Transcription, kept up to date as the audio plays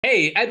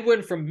Hey,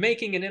 Edwin from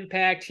Making an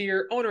Impact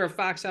here, owner of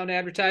Fox Sound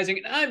Advertising,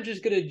 and I'm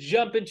just going to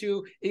jump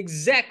into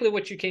exactly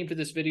what you came to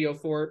this video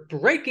for,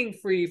 breaking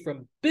free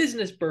from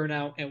business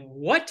burnout and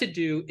what to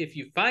do if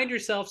you find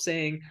yourself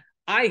saying,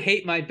 I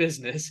hate my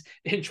business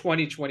in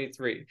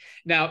 2023.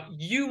 Now,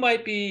 you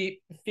might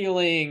be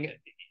feeling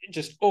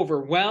just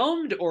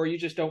overwhelmed, or you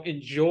just don't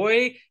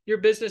enjoy your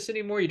business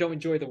anymore. You don't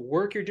enjoy the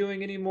work you're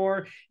doing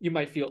anymore. You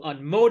might feel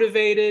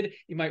unmotivated.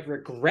 You might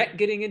regret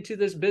getting into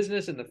this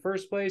business in the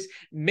first place.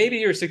 Maybe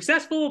you're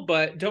successful,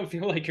 but don't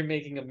feel like you're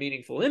making a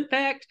meaningful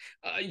impact.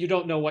 You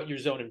don't know what your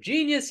zone of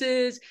genius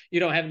is. You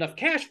don't have enough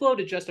cash flow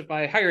to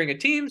justify hiring a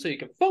team so you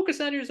can focus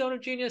on your zone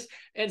of genius,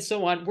 and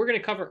so on. We're going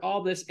to cover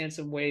all this and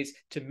some ways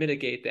to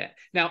mitigate that.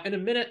 Now, in a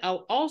minute,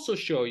 I'll also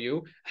show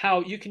you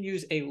how you can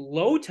use a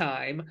low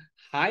time,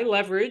 high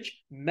leverage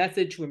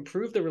method to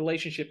improve the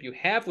relationship you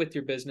have with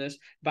your business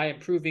by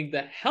improving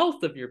the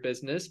health of your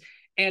business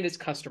and its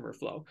customer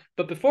flow.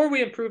 But before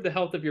we improve the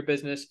health of your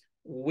business,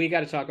 we got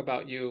to talk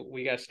about you.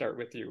 We got to start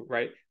with you,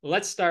 right?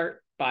 Let's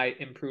start by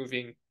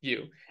improving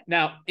you.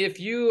 Now, if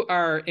you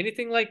are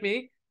anything like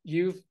me,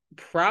 you've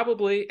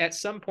probably at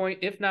some point,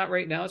 if not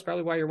right now, it's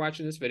probably why you're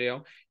watching this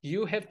video,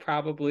 you have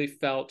probably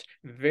felt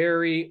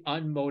very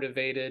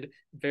unmotivated,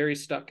 very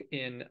stuck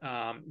in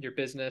your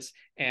business,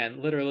 and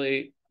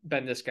literally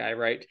been this guy,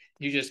 right?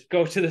 You just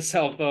go to the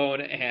cell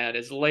phone and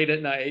it's late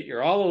at night.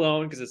 You're all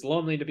alone because it's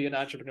lonely to be an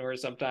entrepreneur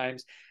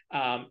sometimes.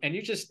 And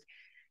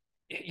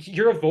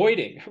you're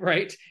avoiding,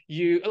 right?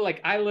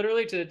 I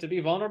literally, to be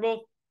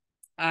vulnerable,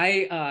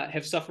 I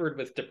have suffered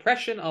with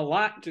depression a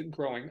lot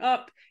growing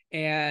up,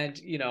 and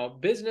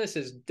business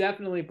has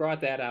definitely brought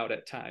that out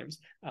at times.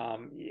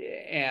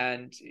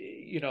 And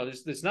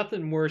there's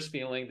nothing worse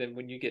feeling than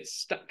when you get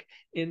stuck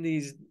in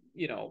these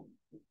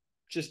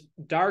just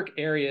dark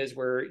areas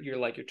where you're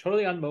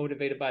totally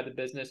unmotivated by the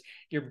business,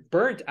 you're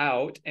burnt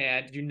out,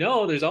 and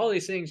there's all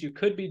these things you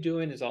could be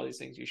doing, there's all these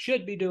things you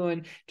should be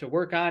doing to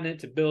work on it,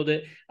 to build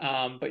it,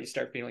 but you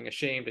start feeling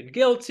ashamed and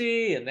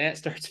guilty, and that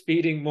starts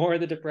feeding more of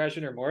the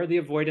depression or more of the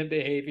avoidant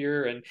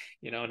behavior. And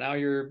now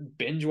you're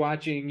binge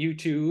watching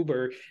YouTube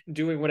or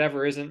doing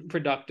whatever isn't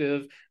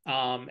productive,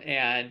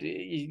 and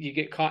you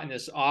get caught in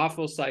this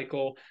awful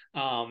cycle,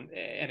 and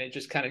it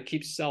just kind of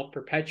keeps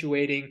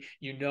self-perpetuating.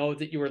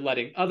 That you are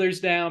letting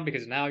others down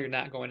because now you're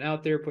not going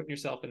out there putting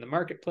yourself in the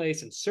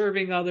marketplace and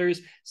serving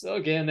others. So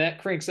again, that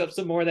cranks up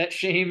some more of that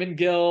shame and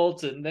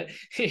guilt, and that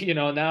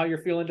now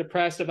you're feeling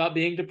depressed about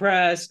being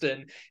depressed,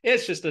 and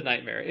it's just a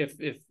nightmare if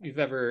you've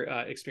ever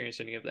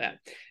experienced any of that.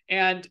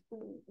 And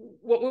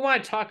what we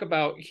want to talk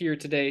about here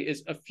today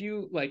is a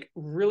few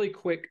really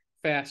quick,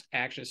 fast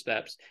action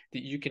steps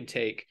that you can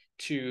take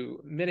to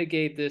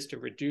mitigate this, to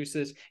reduce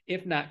this,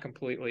 if not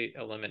completely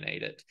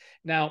eliminate it.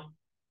 Now,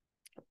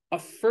 a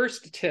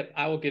first tip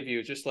I will give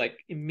you, just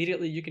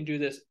immediately, you can do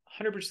this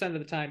 100% of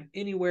the time,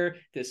 anywhere.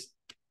 This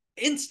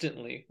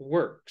instantly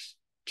works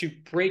to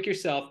break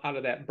yourself out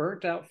of that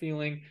burnt out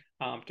feeling,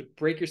 to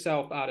break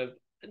yourself out of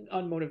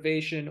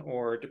unmotivation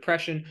or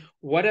depression,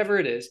 whatever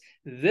it is.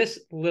 This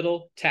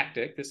little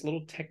tactic, this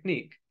little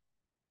technique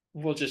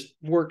will just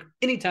work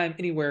anytime,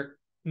 anywhere,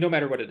 no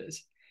matter what it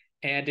is.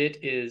 And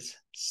it is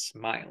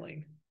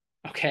smiling.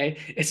 Okay,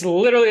 it's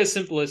literally as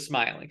simple as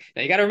smiling.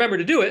 Now you got to remember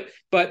to do it,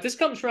 but this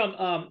comes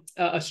from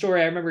a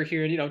story I remember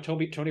hearing.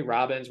 Tony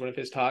Robbins, one of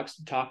his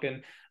talks,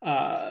 talking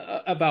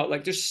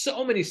about there's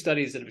so many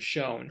studies that have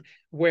shown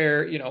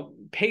where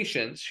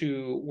patients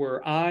who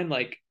were on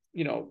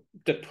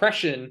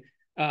depression,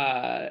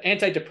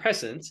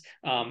 antidepressants,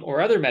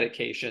 or other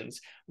medications,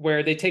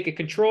 where they take a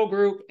control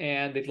group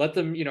and they'd let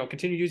them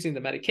continue using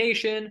the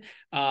medication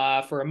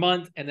for a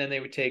month, and then they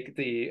would take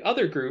the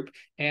other group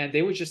and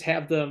they would just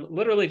have them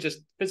literally just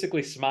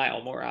physically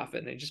smile more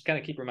often. They just kind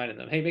of keep reminding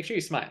them, hey, make sure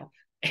you smile.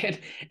 And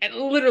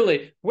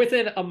literally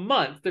within a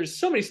month, there's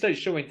so many studies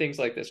showing things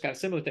like this, kind of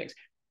similar things.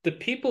 The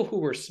people who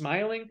were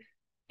smiling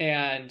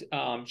and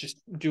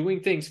just doing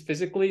things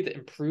physically that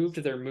improved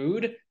their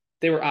mood,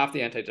 they were off the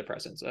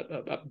antidepressants.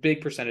 A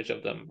big percentage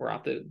of them were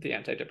off the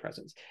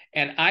antidepressants.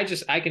 And I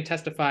can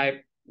testify,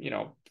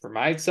 for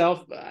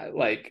myself,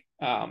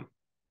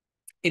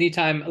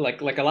 anytime,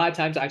 like a lot of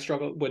times I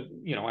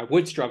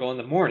would struggle in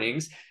the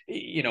mornings,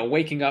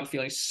 waking up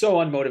feeling so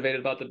unmotivated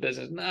about the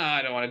business. No,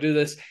 I don't want to do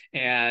this.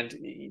 And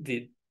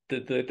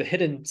the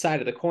hidden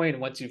side of the coin,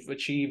 once you've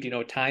achieved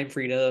time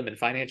freedom and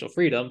financial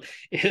freedom,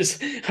 is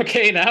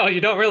okay, now you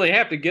don't really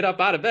have to get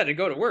up out of bed and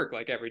go to work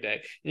every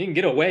day. You can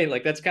get away,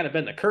 that's kind of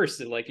been the curse,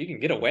 that you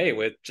can get away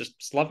with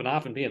just sloughing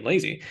off and being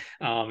lazy,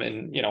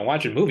 and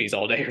watching movies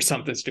all day or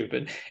something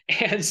stupid.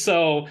 And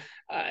so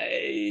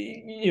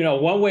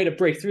one way to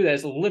break through that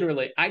is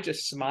literally I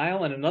just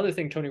smile. And another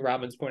thing Tony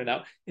Robbins pointed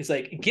out is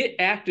get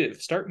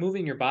active, start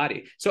moving your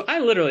body. So I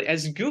literally,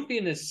 as goofy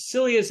and as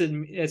silly as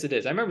it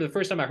is, I remember the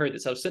first time I heard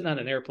this, I was sitting on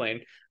an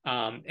airplane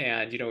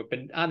And, we've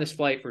been on this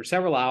flight for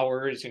several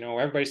hours,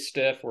 everybody's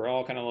stiff. We're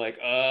all kind of like,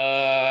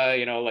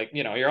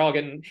 you're all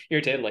getting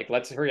irritated. Like,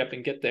 let's hurry up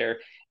and get there.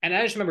 And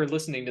I just remember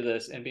listening to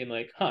this and being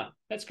like, huh,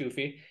 that's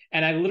goofy.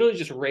 And I literally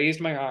just raised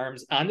my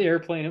arms on the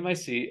airplane in my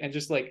seat and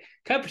just like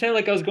kind of pretend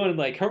like I was going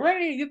like,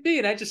 hooray, yippee.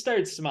 And I just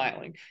started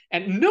smiling.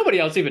 And nobody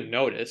else even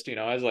noticed,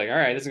 I was like, all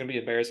right, this is going to be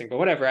embarrassing, but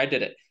whatever, I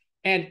did it.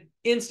 And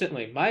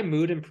instantly my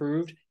mood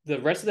improved. The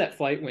rest of that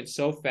flight went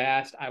so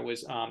fast. I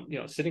was,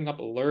 sitting up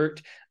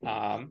alert.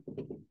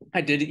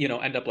 I did,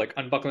 end up like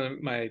unbuckling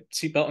my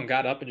seatbelt and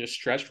got up and just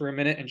stretched for a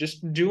minute, and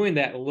just doing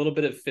that little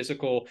bit of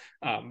physical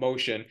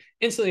motion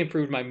instantly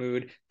improved my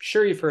mood.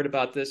 Sure, you've heard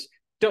about this.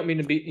 Don't mean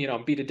to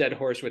beat a dead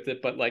horse with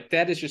it, but like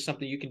that is just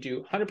something you can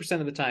do 100%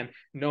 of the time,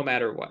 no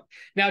matter what.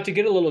 Now, to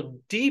get a little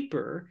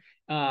deeper,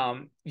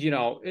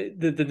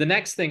 the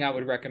next thing I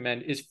would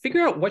recommend is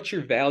figure out what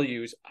your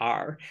values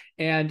are.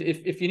 And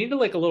if you need a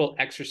little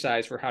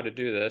exercise for how to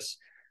do this,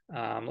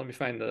 let me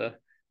find the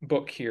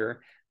book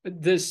here.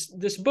 This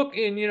book,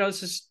 and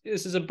this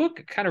is a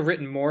book kind of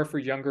written more for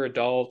younger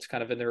adults,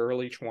 kind of in their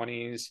early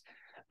 20s.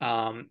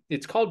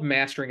 It's called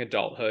Mastering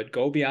Adulthood: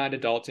 Go Beyond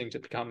Adulting to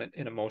Become an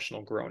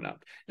Emotional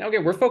Grown-Up. Now,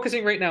 again, we're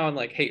focusing right now on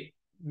like, hey,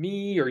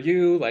 me or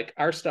you, like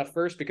our stuff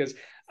first, because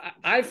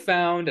I've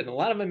found, and a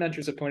lot of my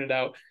mentors have pointed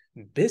out,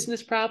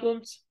 business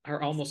problems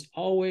are almost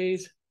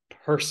always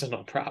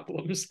personal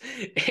problems.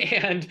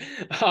 And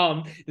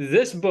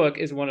this book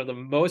is one of the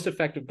most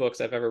effective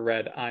books I've ever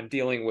read on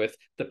dealing with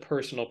the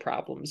personal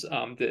problems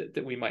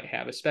that we might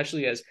have,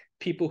 especially as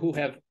people who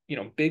have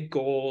big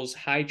goals,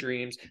 high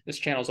dreams. This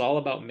channel is all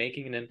about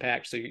making an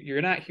impact. So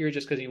you're not here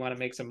just because you want to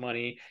make some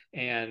money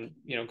and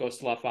go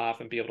slough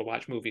off and be able to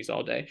watch movies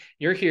all day.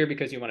 You're here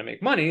because you want to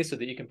make money so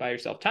that you can buy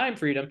yourself time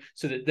freedom,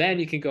 so that then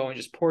you can go and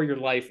just pour your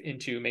life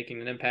into making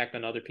an impact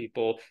on other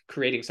people,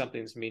 creating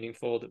something that's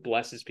meaningful, that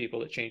blesses people,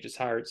 that changes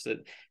hearts,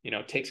 that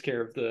takes care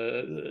of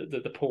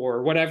the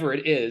poor, whatever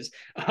it is.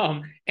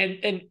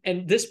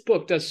 And this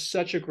book does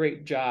such a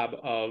great job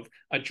of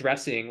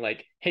addressing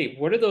like, hey,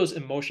 what are those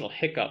emotional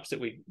hiccups that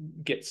we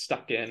get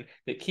stuck in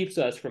that keeps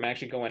us from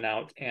actually going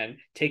out and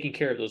taking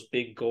care of those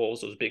big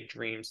goals, those big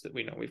dreams that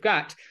we know we've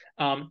got,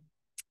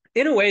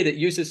 in a way that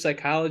uses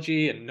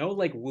psychology and no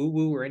like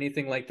woo-woo or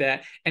anything like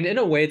that, and in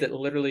a way that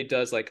literally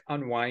does like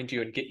unwind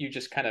you and get you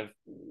just kind of,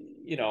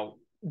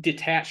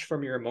 detached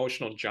from your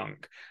emotional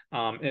junk.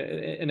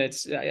 And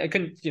it's, I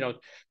couldn't,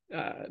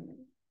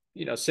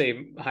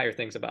 say higher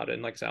things about it.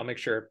 And like I said, I'll make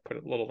sure I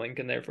put a little link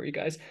in there for you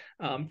guys,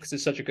 because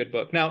it's such a good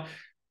book. Now,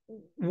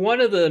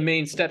 one of the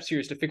main steps here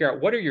is to figure out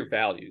what are your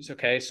values.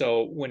 Okay.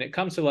 So when it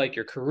comes to like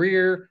your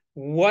career,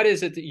 what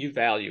is it that you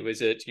value?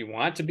 Is it you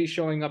want to be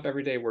showing up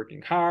every day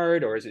working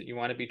hard, or is it you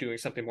want to be doing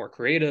something more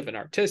creative and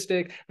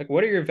artistic? Like,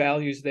 what are your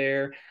values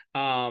there?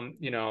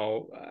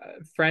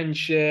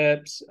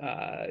 Friendships,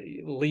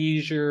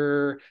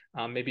 leisure,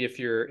 maybe if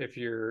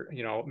you're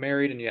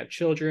married and you have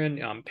children,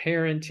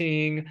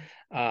 parenting,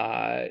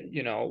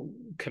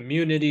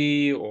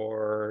 community,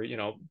 or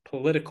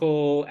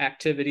political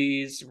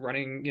activities,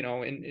 running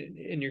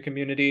in your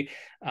community,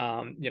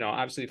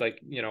 obviously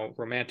like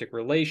romantic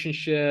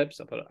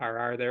relationships. I'll put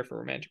RR there for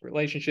romantic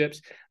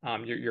relationships.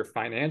 Your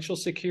financial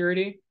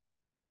security.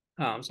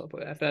 So I'll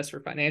put FS for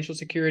financial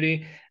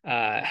security,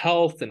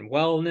 health and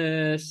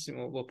wellness.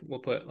 We'll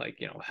put like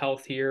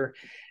health here,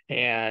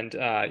 and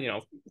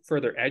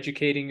further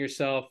educating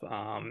yourself.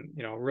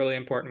 Really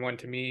important one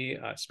to me,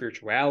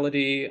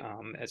 spirituality,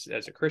 as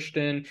a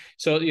Christian.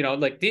 So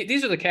like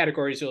these are the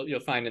categories you'll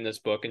find in this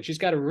book, and she's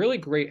got a really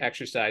great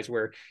exercise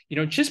where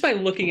just by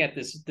looking at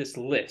this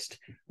list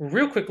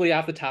real quickly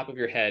off the top of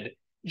your head,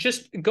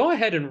 just go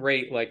ahead and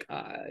rate like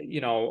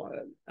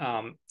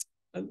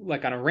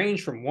like on a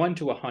range from 1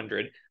 to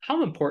 100,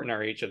 how important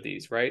are each of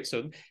these, right?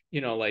 So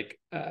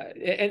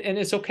and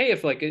it's okay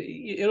if like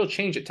it'll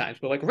change at times,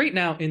 but like right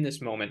now in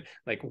this moment,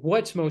 like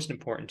what's most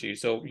important to you?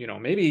 So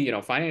maybe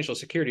financial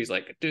security is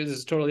like, dude, this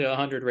is totally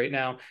 100 right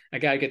now, I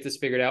gotta get this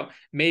figured out.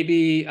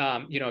 Maybe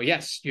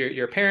yes,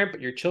 you're a parent,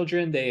 but your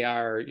children, they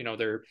are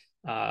they're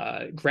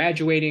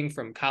graduating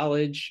from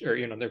college, or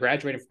they're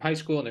graduating from high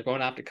school and they're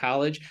going off to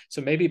college. So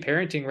maybe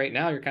parenting right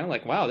now, you're kind of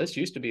like, wow, this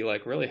used to be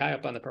like really high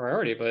up on the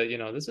priority, but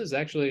this is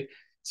actually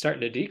starting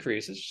to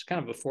decrease. It's just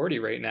kind of a 40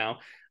 right now.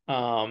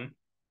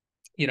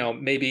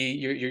 Maybe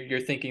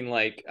you're thinking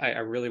like, I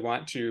really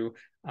want to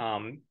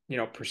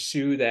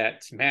pursue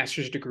that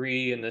master's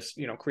degree in this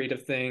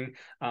creative thing,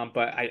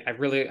 but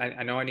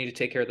I know I need to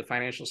take care of the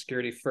financial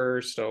security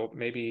first. So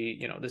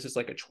maybe this is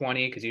like a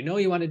 20, because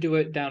you want to do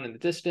it down in the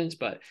distance,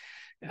 but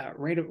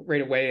right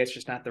away it's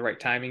just not the right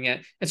timing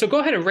yet. And so go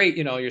ahead and rate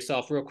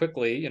yourself real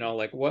quickly,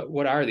 like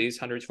what are these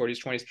 100s,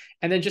 40s, 20s,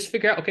 and then just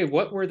figure out, okay,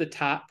 what were the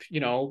top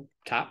 2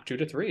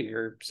 to 3,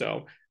 or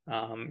so,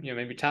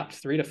 maybe top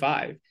 3 to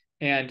 5,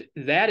 and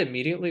that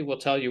immediately will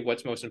tell you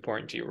what's most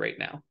important to you right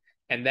now.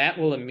 And that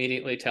will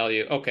immediately tell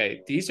you,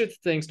 okay, these are the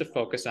things to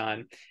focus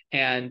on.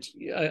 And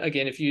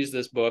again, if you use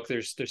this book,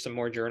 there's some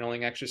more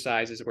journaling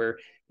exercises where,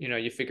 you know,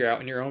 you figure out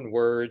in your own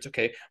words,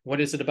 okay,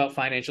 what is it about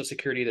financial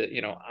security that,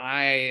 you know,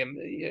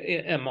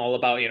 am all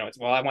about, you know, it's,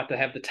 well, I want to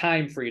have the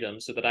time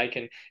freedom so that I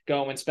can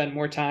go and spend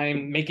more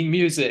time making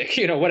music,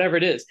 you know, whatever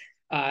it is.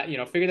 You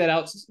know, figure that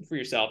out for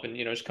yourself, and,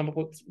 you know, just come up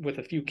with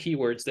a few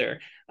keywords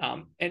there,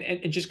 and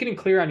just getting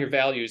clear on your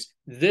values.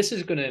 This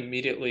is going to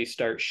immediately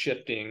start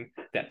shifting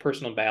that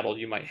personal battle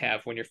you might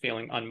have when you're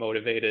feeling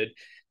unmotivated,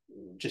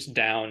 just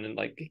down, and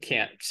like you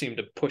can't seem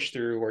to push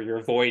through, or you're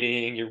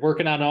avoiding, you're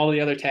working on all the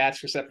other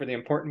tasks except for the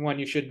important one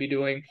you should be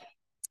doing.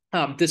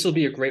 This will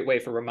be a great way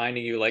for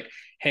reminding you, like,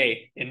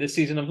 hey, in this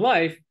season of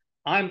life,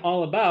 I'm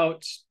all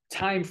about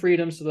time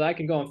freedom so that I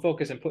can go and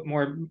focus and put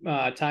more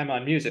time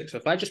on music. So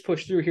if I just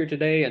push through here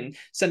today and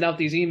send out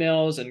these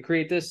emails and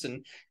create this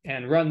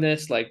and run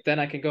this, like, then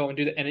I can go and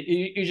do that. And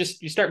you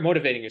start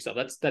motivating yourself.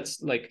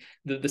 That's like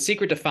the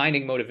secret to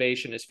finding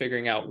motivation is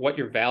figuring out what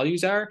your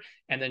values are,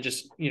 and then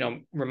just, you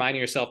know,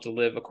 reminding yourself to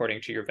live according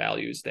to your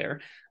values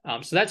there.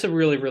 So that's a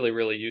really, really,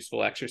 really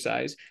useful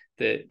exercise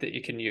that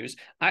you can use.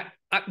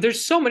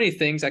 There's so many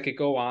things I could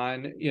go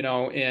on, you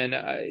know,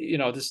 and you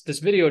know, this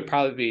video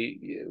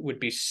would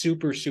be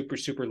super, super,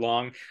 super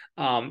long.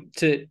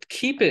 To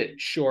keep it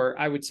short,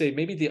 I would say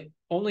maybe the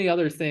only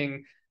other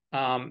thing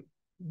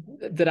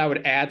that I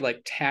would add,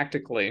 like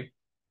tactically,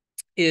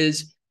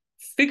 is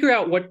figure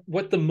out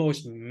what the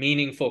most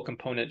meaningful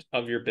component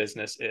of your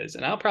business is.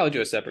 And I'll probably do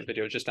a separate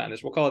video just on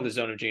this. We'll call it the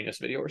Zone of Genius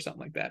video or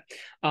something like that.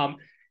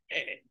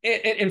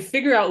 And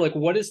figure out, like,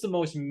 what is the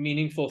most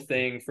meaningful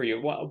thing for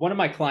you. One of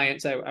my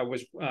clients, I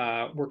was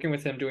working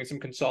with him doing some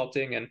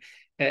consulting, and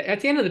at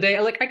the end of the day,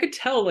 I could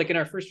tell, like, in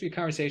our first few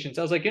conversations,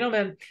 I was like, you know,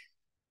 man,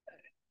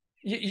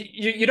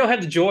 you don't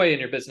have the joy in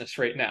your business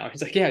right now.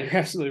 He's like, yeah, you're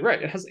absolutely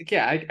right. And I was like,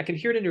 yeah, I can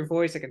hear it in your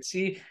voice. I can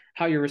see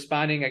how you're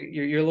responding.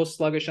 You're a little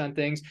sluggish on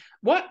things.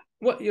 What'd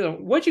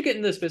you get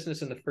in this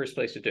business in the first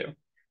place to do?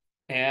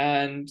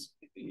 And,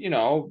 you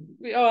know,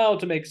 well,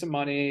 to make some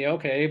money.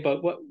 Okay.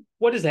 But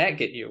what does that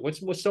get you?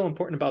 What's so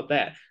important about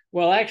that?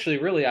 Well, actually,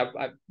 really,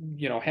 I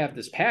you know, have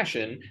this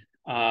passion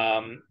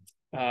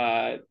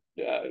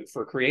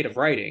for creative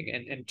writing,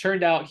 and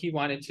turned out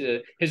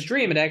his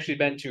dream had actually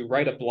been to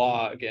write a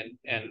blog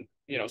and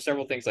you know,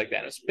 several things like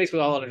that. It's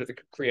basically all under the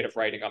creative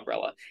writing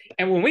umbrella.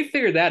 And when we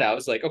figured that out,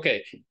 it's like,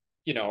 okay,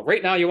 you know,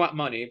 right now you want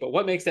money, but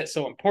what makes that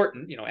so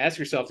important? You know, ask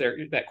yourself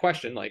that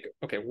question, like,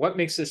 okay, what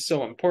makes this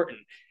so important?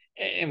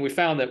 And we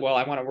found that, well,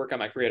 I want to work on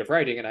my creative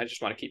writing, and I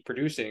just want to keep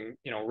producing,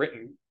 you know,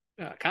 written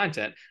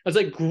content. I was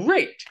like,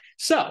 great.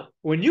 So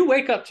when you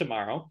wake up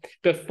tomorrow,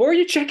 before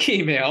you check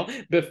email,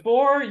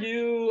 before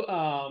you,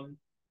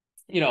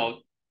 you know,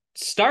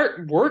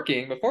 start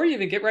working, before you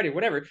even get ready,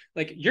 whatever,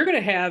 like, you're going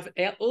to have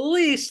at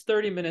least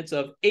 30 minutes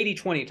of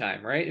 80-20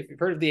 time, right? If you've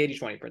heard of the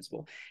 80-20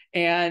 principle.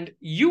 And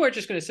you are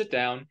just going to sit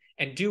down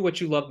and do what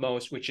you love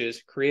most, which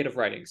is creative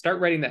writing. Start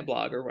writing that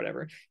blog or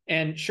whatever.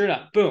 And sure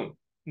enough, boom.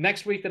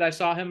 Next week that I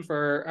saw him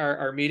for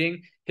our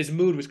meeting, his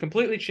mood was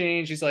completely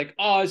changed. He's like,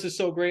 oh, this is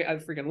so great. I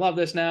freaking love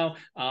this now.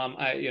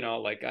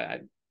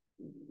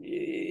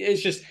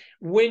 It's just,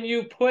 when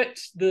you put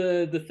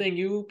the thing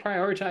you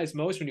prioritize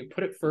most, when you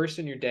put it first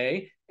in your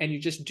day, and you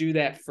just do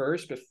that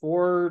first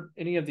before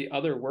any of the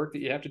other work that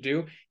you have to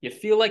do, you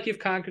feel like you've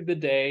conquered the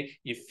day.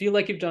 You feel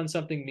like you've done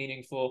something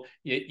meaningful.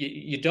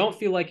 You don't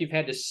feel like you've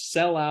had to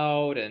sell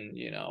out and,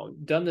 you know,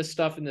 done this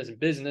stuff in this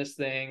business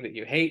thing that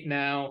you hate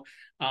now.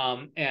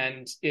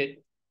 And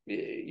it,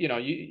 you know,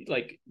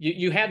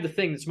 you have the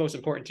thing that's most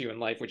important to you in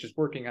life, which is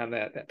working on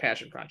that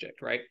passion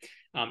project, right?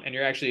 And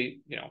you're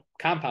actually, you know,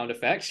 compound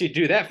effects. You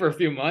do that for a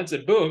few months,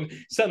 and boom,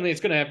 suddenly it's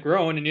going to have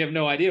grown, and you have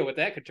no idea what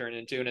that could turn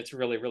into, and it's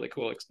really, really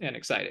cool and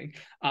exciting.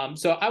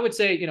 So I would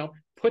say, you know,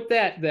 put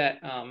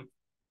the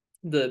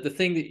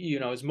thing that, you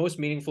know, is most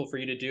meaningful for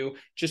you to do,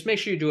 just make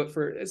sure you do it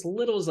for as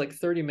little as like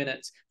 30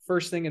 minutes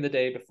first thing in the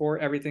day, before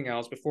everything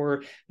else,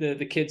 before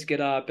the kids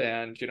get up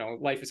and, you know,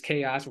 life is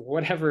chaos,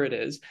 whatever it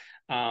is.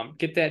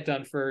 Get that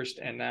done first,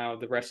 and now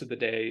the rest of the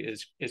day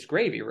is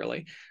gravy,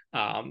 really.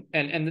 And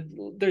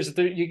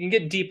you can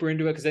get deeper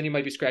into it, because then you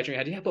might be scratching your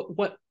head, yeah, but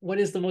what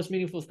is the most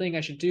meaningful thing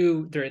I should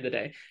do during the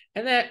day?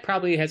 And that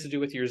probably has to do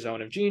with your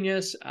zone of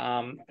genius.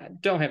 I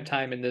don't have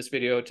time in this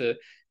video to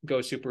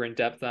go super in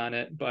depth on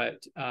it,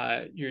 but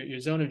your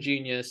zone of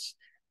genius,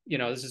 you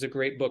know, this is a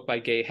great book by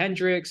Gay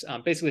Hendricks,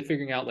 basically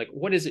figuring out, like,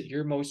 what is it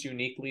you're most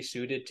uniquely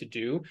suited to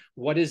do?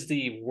 What is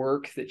the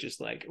work that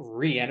just, like,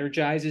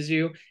 re-energizes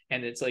you?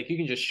 And it's like, you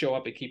can just show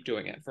up and keep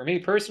doing it. For me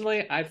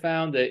personally, I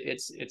found that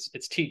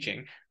it's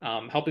teaching,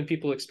 helping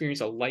people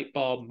experience a light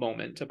bulb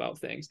moment about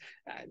things.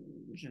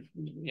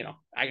 You know,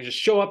 I can just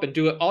show up and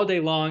do it all day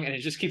long, and it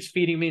just keeps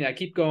feeding me, and I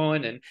keep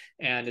going,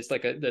 and it's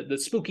like the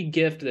spooky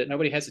gift that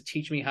nobody has to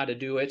teach me how to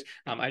do it.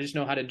 I just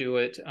know how to do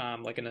it,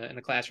 like in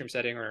a classroom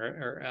setting,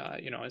 or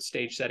you know, a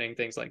stage setting,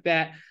 things like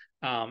that.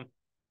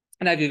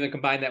 And I've even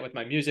combined that with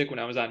my music when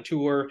I was on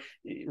tour.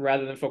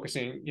 Rather than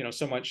focusing,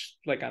 so much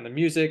like on the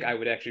music, I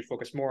would actually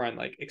focus more on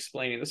like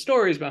explaining the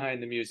stories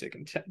behind the music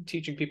and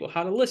teaching people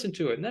how to listen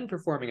to it and then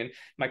performing. And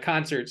my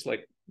concerts,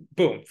 like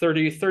boom,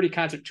 30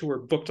 concert tour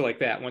booked like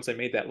that once I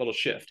made that little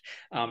shift.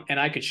 And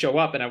I could show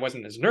up and I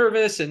wasn't as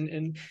nervous,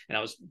 and I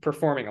was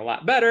performing a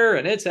lot better,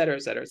 and et cetera,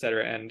 et cetera, et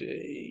cetera. And,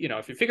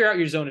 if you figure out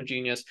your zone of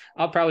genius,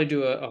 I'll probably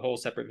do a whole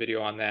separate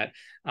video on that.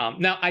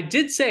 Now, I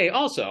did say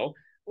also,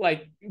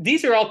 like,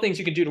 these are all things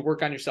you can do to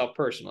work on yourself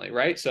personally,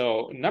 right?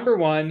 So number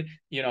one,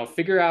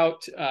 figure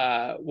out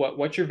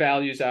what your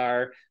values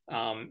are.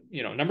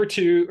 Number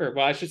two, or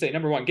well, I should say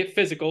number one, get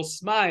physical,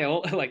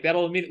 smile. Like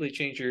that'll immediately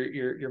change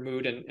your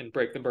mood and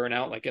break the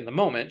burnout like in the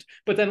moment.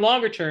 But then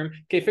longer term,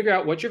 okay, figure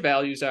out what your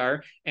values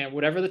are, and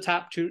whatever the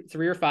top 2,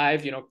 3, or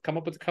 5, come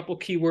up with a couple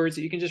keywords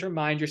that you can just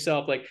remind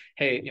yourself, like,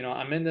 hey,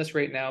 I'm in this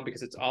right now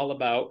because it's all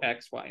about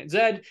X, Y, and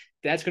Z.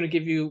 That's going to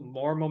give you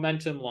more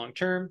momentum long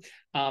term.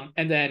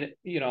 And then,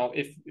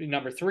 if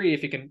number 3,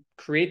 if you can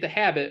create the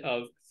habit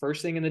of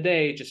first thing in the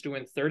day, just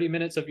doing 30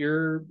 minutes of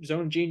your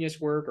zone of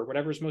genius work or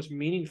whatever is most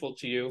meaningful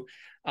to you,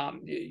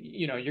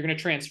 you're going to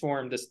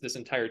transform this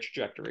entire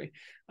trajectory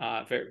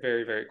very,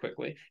 very, very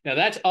quickly. Now,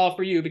 that's all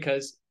for you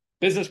because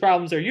business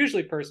problems are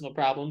usually personal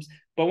problems.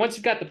 But once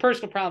you've got the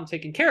personal problem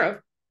taken care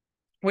of,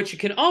 what you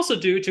can also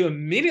do to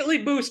immediately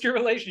boost your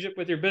relationship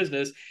with your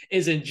business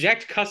is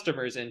inject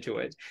customers into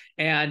it.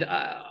 And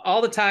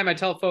all the time I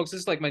tell folks,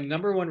 this is like my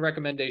number one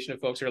recommendation of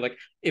folks who are like,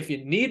 if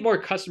you need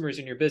more customers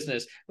in your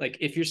business, like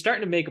if you're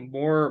starting to make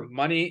more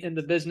money in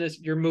the business,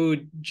 your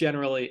mood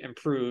generally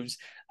improves.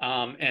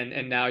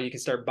 And now you can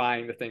start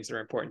buying the things that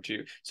are important to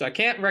you. So I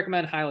can't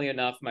recommend highly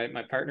enough. My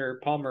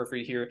partner, Paul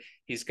Murphy here,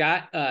 he's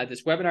got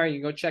this webinar. You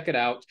can go check it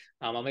out.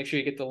 I'll make sure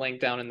you get the link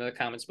down in the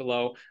comments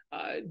below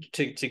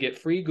to get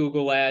free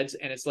Google ads.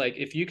 And it's like,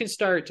 if you can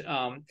start,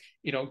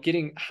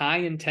 getting high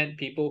intent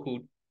people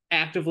who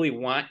actively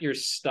want your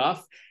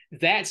stuff,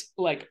 that's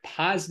like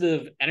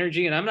positive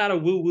energy. And I'm not a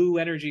woo-woo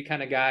energy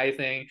kind of guy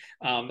thing.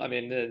 I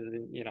mean,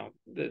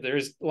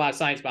 there's a lot of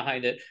science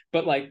behind it,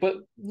 but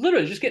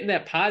literally just getting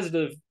that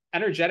positive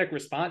energetic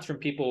response from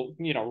people,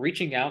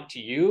 reaching out to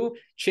you,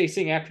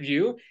 chasing after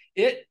you,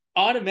 it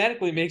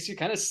automatically makes you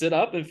kind of sit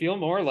up and feel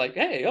more like,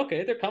 hey,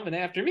 okay, they're coming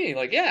after me.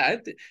 Like, yeah,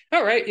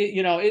 all right.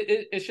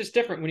 It's just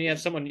different when you have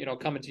someone,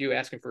 coming to you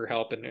asking for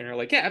help, and you're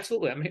like, yeah,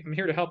 absolutely. I'm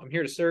here to help. I'm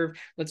here to serve.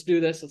 Let's do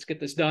this. Let's get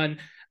this done.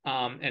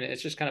 And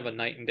it's just kind of a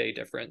night and day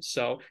difference.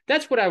 So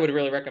that's what I would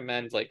really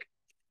recommend. Like,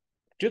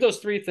 do those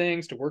 3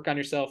 things to work on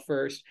yourself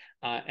first,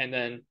 and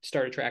then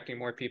start attracting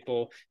more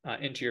people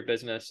into your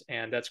business.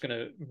 And that's going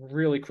to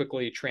really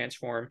quickly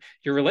transform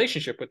your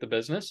relationship with the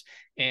business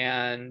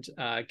and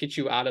get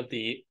you out of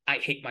the I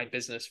hate my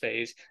business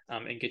phase,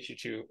 and get you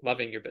to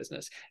loving your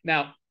business.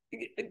 Now,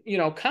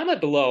 comment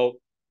below,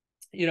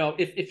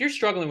 if you're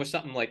struggling with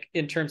something like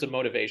in terms of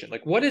motivation,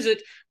 like what is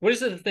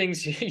the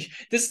things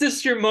this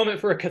is your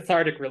moment for a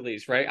cathartic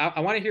release, right?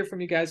 I want to hear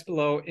from you guys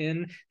below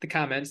in the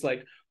comments.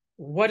 Like,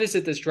 what is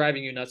it that's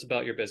driving you nuts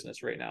about your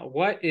business right now?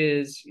 What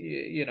is,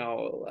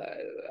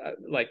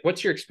 like,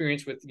 what's your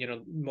experience with,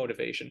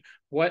 motivation?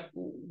 What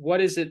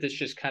is it that's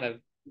just kind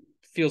of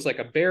feels like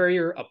a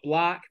barrier, a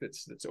block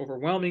that's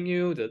overwhelming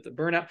you, the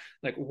burnout?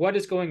 Like, what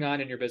is going on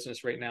in your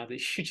business right now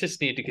that you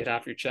just need to get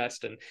off your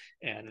chest and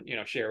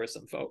share with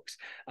some folks?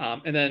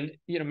 And then,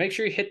 make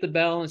sure you hit the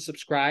bell and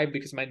subscribe,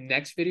 because my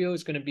next video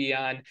is going to be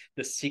on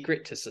the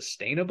secret to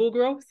sustainable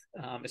growth,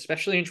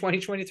 especially in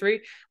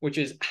 2023, which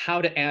is how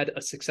to add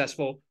a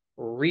successful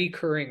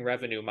recurring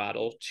revenue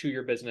model to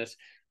your business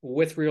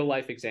with real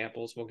life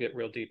examples. We'll get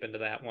real deep into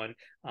that one.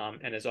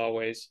 And as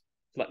always,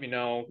 let me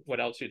know what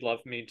else you'd love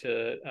me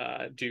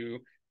to do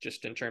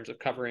just in terms of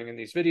covering in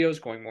these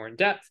videos, going more in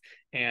depth.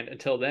 And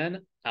until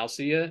then, I'll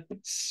see you.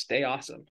 Stay awesome.